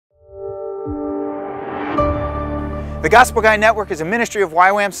The Gospel Guy Network is a ministry of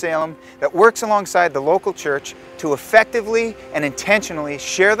YWAM Salem that works alongside the local church to effectively and intentionally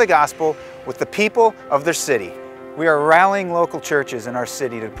share the gospel with the people of their city. We are rallying local churches in our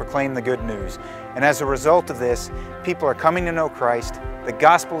city to proclaim the good news. And as a result of this, people are coming to know Christ, the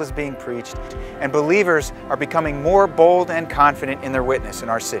gospel is being preached, and believers are becoming more bold and confident in their witness in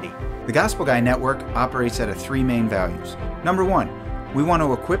our city. The Gospel Guy Network operates out of three main values. Number one, we want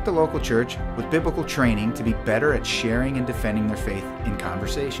to equip the local church with biblical training to be better at sharing and defending their faith in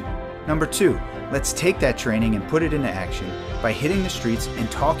conversation. Number two, let's take that training and put it into action by hitting the streets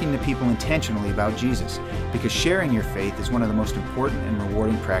and talking to people intentionally about Jesus, because sharing your faith is one of the most important and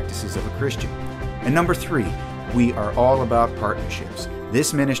rewarding practices of a Christian. And number three, we are all about partnerships.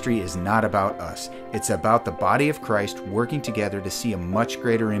 This ministry is not about us. It's about the body of Christ working together to see a much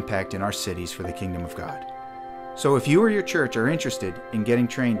greater impact in our cities for the kingdom of God. So if you or your church are interested in getting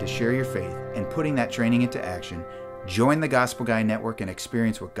trained to share your faith and putting that training into action, join the Gospel Guy Network and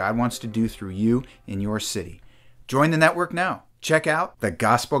experience what God wants to do through you in your city. Join the network now. Check out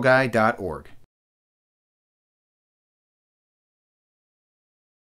thegospelguy.org.